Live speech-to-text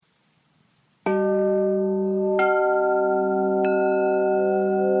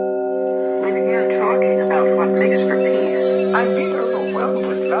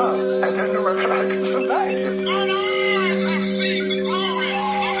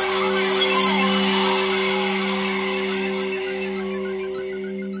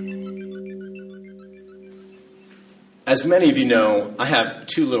As many of you know, I have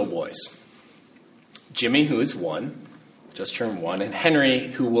two little boys. Jimmy, who is 1, just turned 1, and Henry,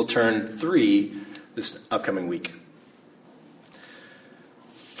 who will turn 3 this upcoming week.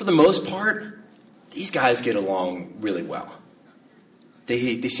 For the most part, these guys get along really well.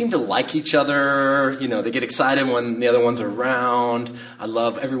 They seem to like each other. You know, they get excited when the other ones are around. I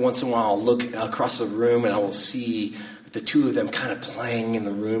love every once in a while I'll look across the room and I will see the two of them kind of playing in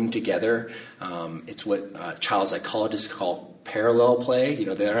the room together. It's what child psychologists call parallel play. You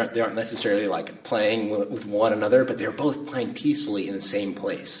know, they aren't necessarily like playing with one another, but they're both playing peacefully in the same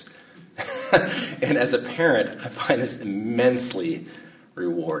place. And as a parent, I find this immensely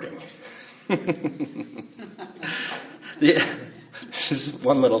rewarding. There's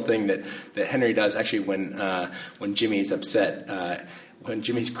one little thing that Henry does actually when Jimmy's upset. When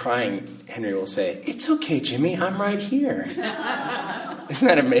Jimmy's crying, Henry will say, "It's okay, Jimmy, I'm right here." Isn't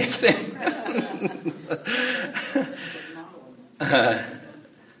that amazing?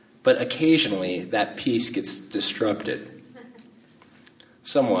 But occasionally, that peace gets disrupted.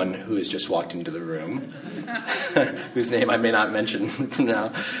 Someone who has just walked into the room, whose name I may not mention from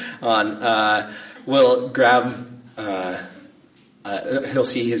now on, will grab... he'll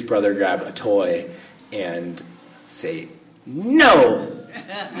see his brother grab a toy and say, "No,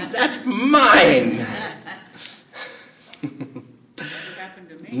 that's mine." Never happened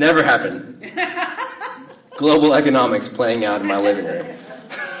to me. Never happened. Global economics playing out in my living room.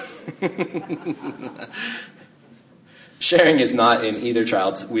 Sharing is not in either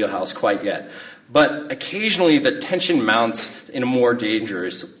child's wheelhouse quite yet, but occasionally the tension mounts in a more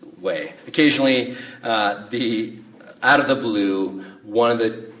dangerous way. Occasionally, out of the blue, one of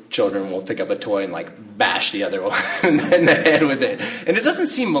the children will pick up a toy and like bash the other one in the head with it. And it doesn't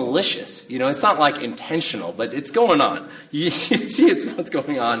seem malicious. You know, it's not like intentional, but it's going on. You see what's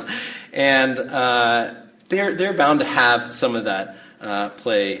going on. And they're bound to have some of that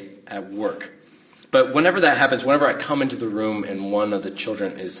play at work. But whenever that happens, whenever I come into the room and one of the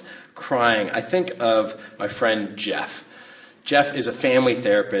children is crying, I think of my friend Jeff. Jeff is a family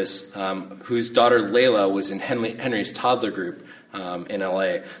therapist whose daughter Layla was in Henry's toddler group in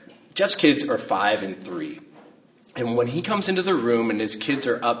LA. Jeff's kids are 5 and 3. And when he comes into the room and his kids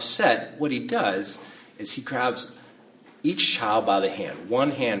are upset, what he does is he grabs each child by the hand,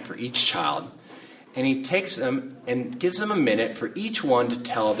 one hand for each child, and he takes them and gives them a minute for each one to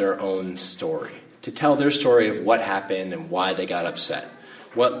tell their own story, to tell their story of what happened and why they got upset,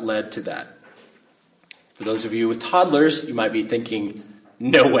 what led to that. For those of you with toddlers, you might be thinking,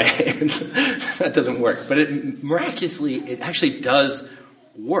 no way, that doesn't work. But miraculously, it actually does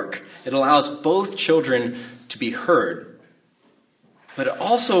work. It allows both children to be heard. But it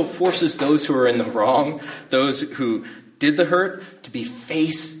also forces those who are in the wrong, those who did the hurt, to be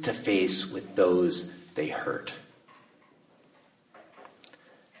face to face with those they hurt.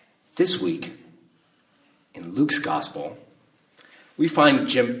 This week, in Luke's gospel, we find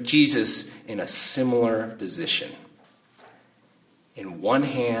Jesus in a similar position. In one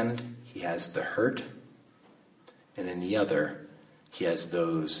hand, he has the hurt, and in the other, he has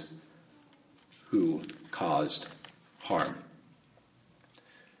those who caused harm.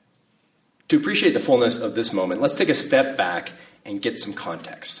 To appreciate the fullness of this moment, let's take a step back and get some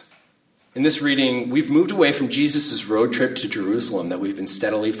context. In this reading, we've moved away from Jesus' road trip to Jerusalem that we've been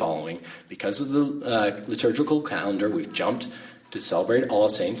steadily following. Because of the liturgical calendar, we've jumped to celebrate All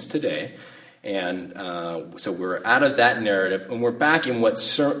Saints today. And so we're out of that narrative, and we're back in what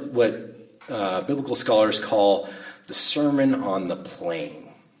biblical scholars call the Sermon on the Plain,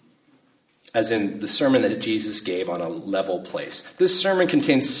 as in the sermon that Jesus gave on a level place. This sermon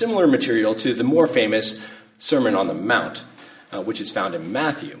contains similar material to the more famous Sermon on the Mount, which is found in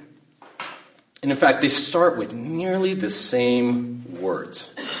Matthew. And in fact, they start with nearly the same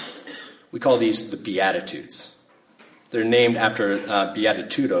words. We call these the Beatitudes. They're named after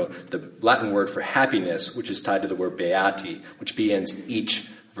beatitudo, the Latin word for happiness, which is tied to the word beati, which begins each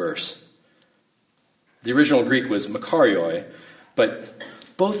verse. The original Greek was makarioi, but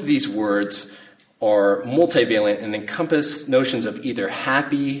both of these words are multivalent and encompass notions of either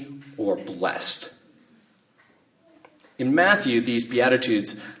happy or blessed. In Matthew, these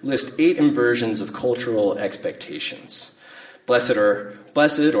Beatitudes list 8 inversions of cultural expectations. Blessed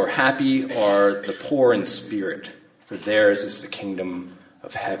or happy are the poor in spirit, for theirs is the kingdom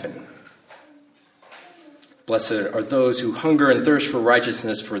of heaven. Blessed are those who hunger and thirst for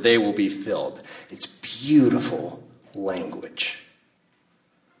righteousness, for they will be filled. It's beautiful language.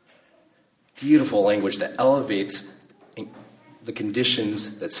 Beautiful language that elevates the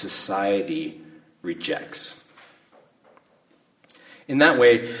conditions that society rejects. In that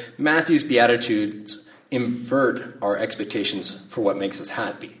way, Matthew's Beatitudes invert our expectations for what makes us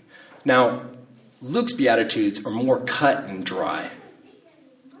happy. Now, Luke's Beatitudes are more cut and dry.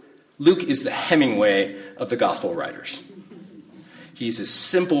 Luke is the Hemingway of the gospel writers. He uses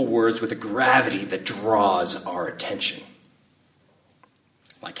simple words with a gravity that draws our attention.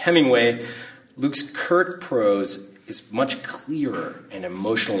 Like Hemingway, Luke's curt prose is much clearer and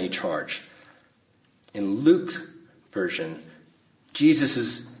emotionally charged. In Luke's version,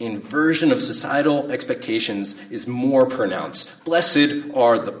 Jesus' inversion of societal expectations is more pronounced. Blessed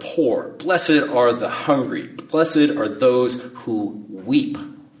are the poor. Blessed are the hungry. Blessed are those who weep.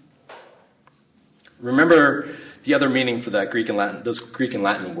 Remember the other meaning for that Greek and Latin, those Greek and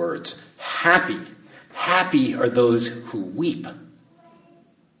Latin words. Happy. Happy are those who weep.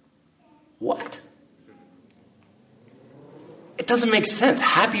 What? It doesn't make sense.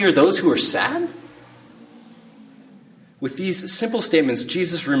 Happy are those who are sad? With these simple statements,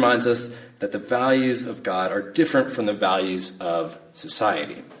 Jesus reminds us that the values of God are different from the values of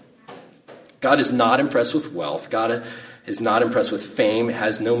society. God is not impressed with wealth. God is not impressed with fame. It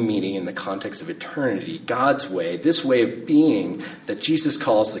has no meaning in the context of eternity. God's way, this way of being that Jesus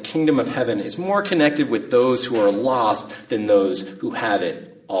calls the kingdom of heaven, is more connected with those who are lost than those who have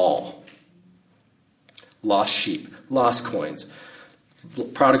it all. Lost sheep, lost coins,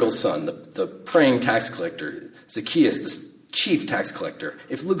 prodigal son, the praying tax collector, Zacchaeus, the chief tax collector.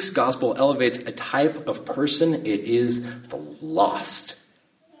 If Luke's gospel elevates a type of person, it is the lost,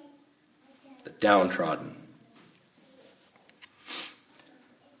 the downtrodden.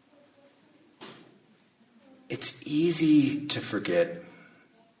 It's easy to forget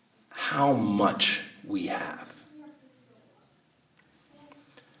how much we have.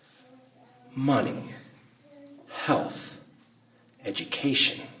 Money, health,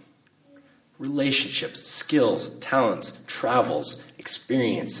 education, relationships, skills, talents, travels,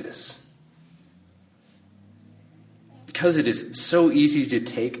 experiences. Because it is so easy to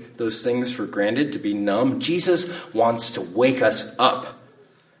take those things for granted, to be numb, Jesus wants to wake us up,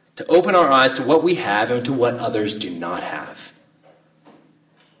 to open our eyes to what we have and to what others do not have.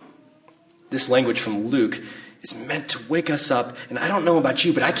 This language from Luke is meant to wake us up, and I don't know about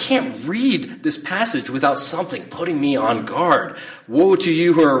you, but I can't read this passage without something putting me on guard. Woe to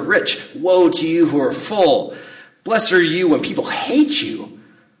you who are rich. Woe to you who are full. Blessed are you when people hate you.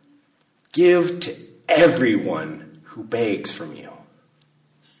 Give to everyone who begs from you.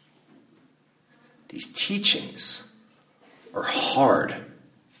 These teachings are hard,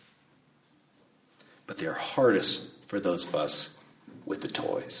 but they are hardest for those of us with the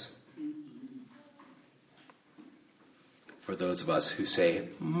toys. For those of us who say,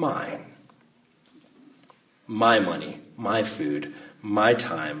 mine. My money, my food, my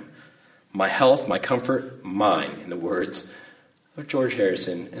time, my health, my comfort, mine, in the words of George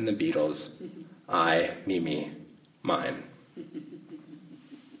Harrison and the Beatles. I, me, mine.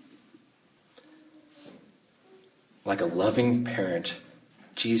 Like a loving parent,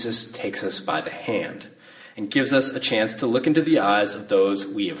 Jesus takes us by the hand and gives us a chance to look into the eyes of those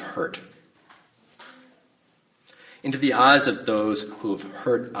we have hurt. Into the eyes of those who have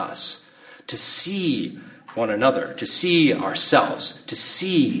hurt us, to see one another, to see ourselves, to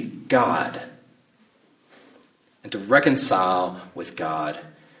see God, and to reconcile with God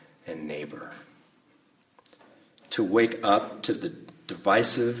and neighbor. To wake up to the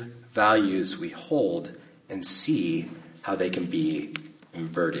divisive values we hold and see how they can be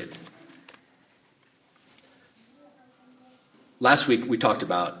inverted. Last week we talked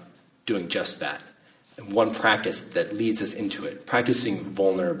about doing just that. And one practice that leads us into it, practicing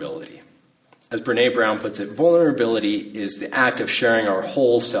vulnerability. As Brené Brown puts it, vulnerability is the act of sharing our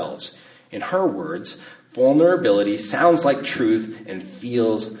whole selves. In her words, vulnerability sounds like truth and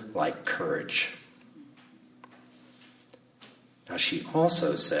feels like courage. Now she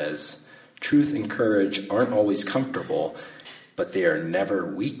also says, truth and courage aren't always comfortable, but they are never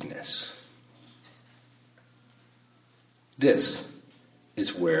weakness. This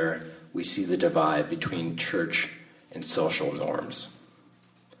is where we see the divide between church and social norms.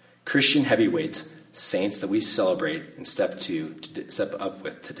 Christian heavyweights, saints that we celebrate and step up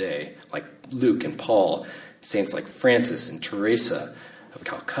with today, like Luke and Paul, saints like Francis and Teresa of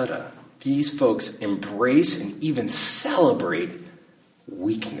Calcutta, these folks embrace and even celebrate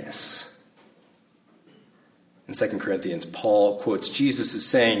weakness. In 2 Corinthians, Paul quotes Jesus as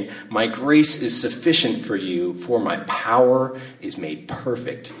saying, "My grace is sufficient for you, for my power is made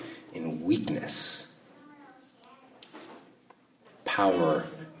perfect in weakness." Power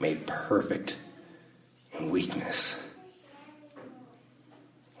made perfect in weakness.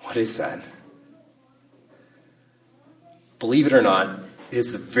 What is that? Believe it or not, it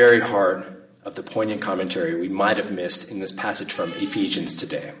is the very heart of the poignant commentary we might have missed in this passage from Ephesians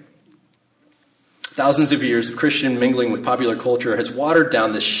today. Thousands of years of Christian mingling with popular culture has watered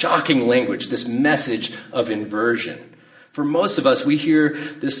down this shocking language, this message of inversion. For most of us, we hear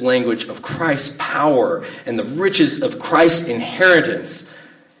this language of Christ's power and the riches of Christ's inheritance.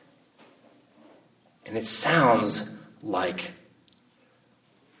 And it sounds like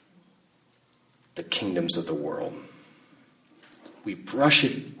the kingdoms of the world. We brush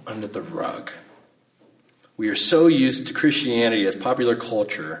it under the rug. We are so used to Christianity as popular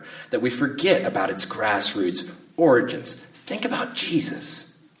culture that we forget about its grassroots origins. Think about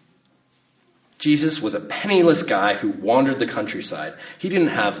Jesus. Jesus was a penniless guy who wandered the countryside. He didn't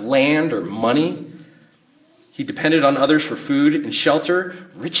have land or money. He depended on others for food and shelter,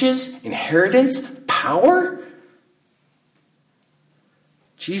 riches, inheritance, power.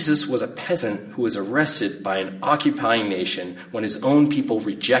 Jesus was a peasant who was arrested by an occupying nation when his own people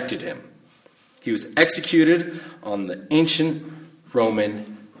rejected him. He was executed on the ancient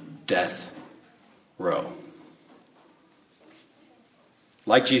Roman death row.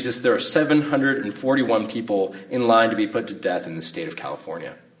 Like Jesus, there are 741 people in line to be put to death in the state of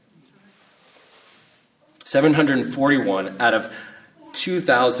California. 741 out of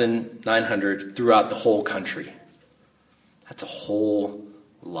 2,900 throughout the whole country. That's a whole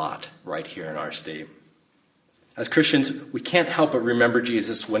lot right here in our state. As Christians, we can't help but remember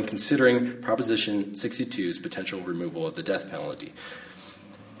Jesus when considering Proposition 62's potential removal of the death penalty.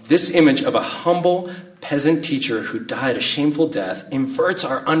 This image of a humble peasant teacher who died a shameful death inverts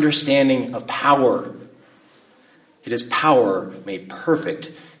our understanding of power. It is power made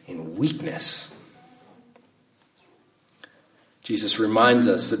perfect in weakness. Jesus reminds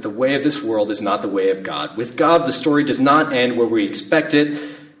us that the way of this world is not the way of God. With God, the story does not end where we expect it.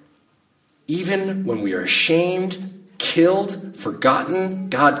 Even when we are ashamed, killed, forgotten,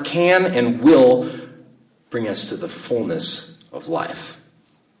 God can and will bring us to the fullness of life.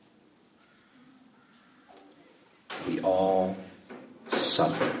 We all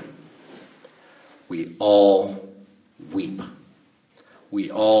suffer. We all weep.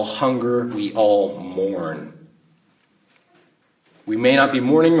 We all hunger. We all mourn. We may not be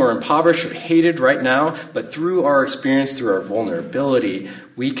mourning or impoverished or hated right now, but through our experience, through our vulnerability,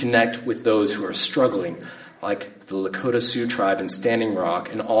 we connect with those who are struggling, like the Lakota Sioux tribe in Standing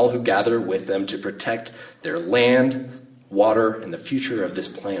Rock and all who gather with them to protect their land, water, and the future of this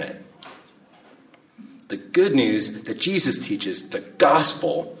planet. The good news that Jesus teaches, the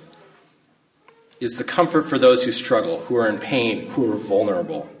gospel, is the comfort for those who struggle, who are in pain, who are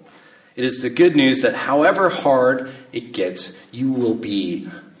vulnerable. It is the good news that however hard it gets, you will be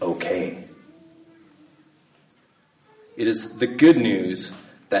okay. It is the good news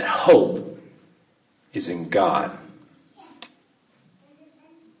that hope is in God.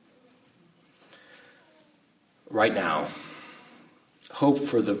 Right now, hope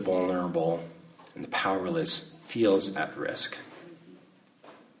for the vulnerable and the powerless feels at risk.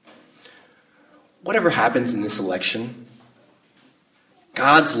 Whatever happens in this election,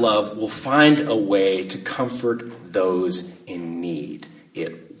 God's love will find a way to comfort those in need.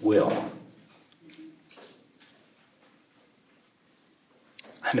 It will.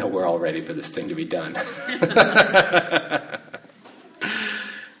 I know we're all ready for this thing to be done.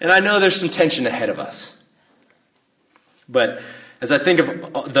 And I know there's some tension ahead of us. But as I think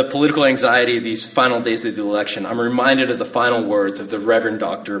of the political anxiety of these final days of the election, I'm reminded of the final words of the Reverend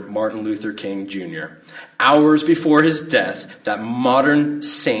Dr. Martin Luther King Jr. Hours before his death, that modern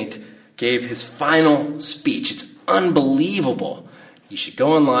saint gave his final speech. It's unbelievable. You should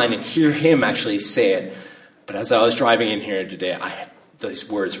go online and hear him actually say it. But as I was driving in here today, those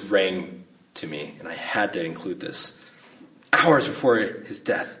words rang to me, and I had to include this. Hours before his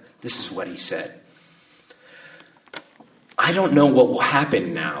death, this is what he said. I don't know what will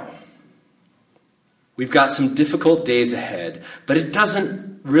happen now. We've got some difficult days ahead, but it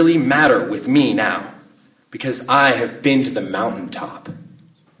doesn't really matter with me now, because I have been to the mountaintop.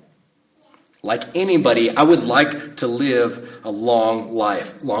 Like anybody, I would like to live a long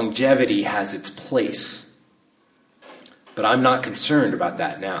life. Longevity has its place. But I'm not concerned about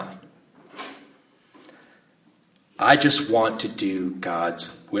that now. I just want to do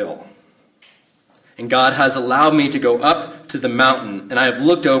God's will. And God has allowed me to go up to the mountain, and I have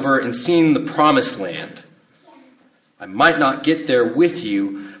looked over and seen the promised land. I might not get there with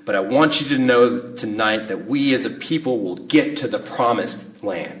you, but I want you to know tonight that we as a people will get to the promised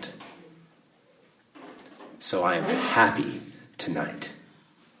land. So I am happy tonight.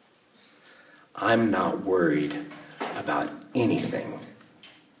 I'm not worried about anything.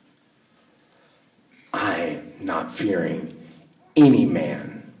 I'm not fearing any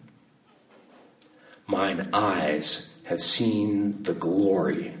man mine eyes have seen the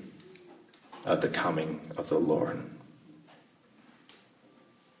glory of the coming of the Lord.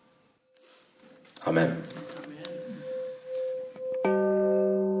 Amen.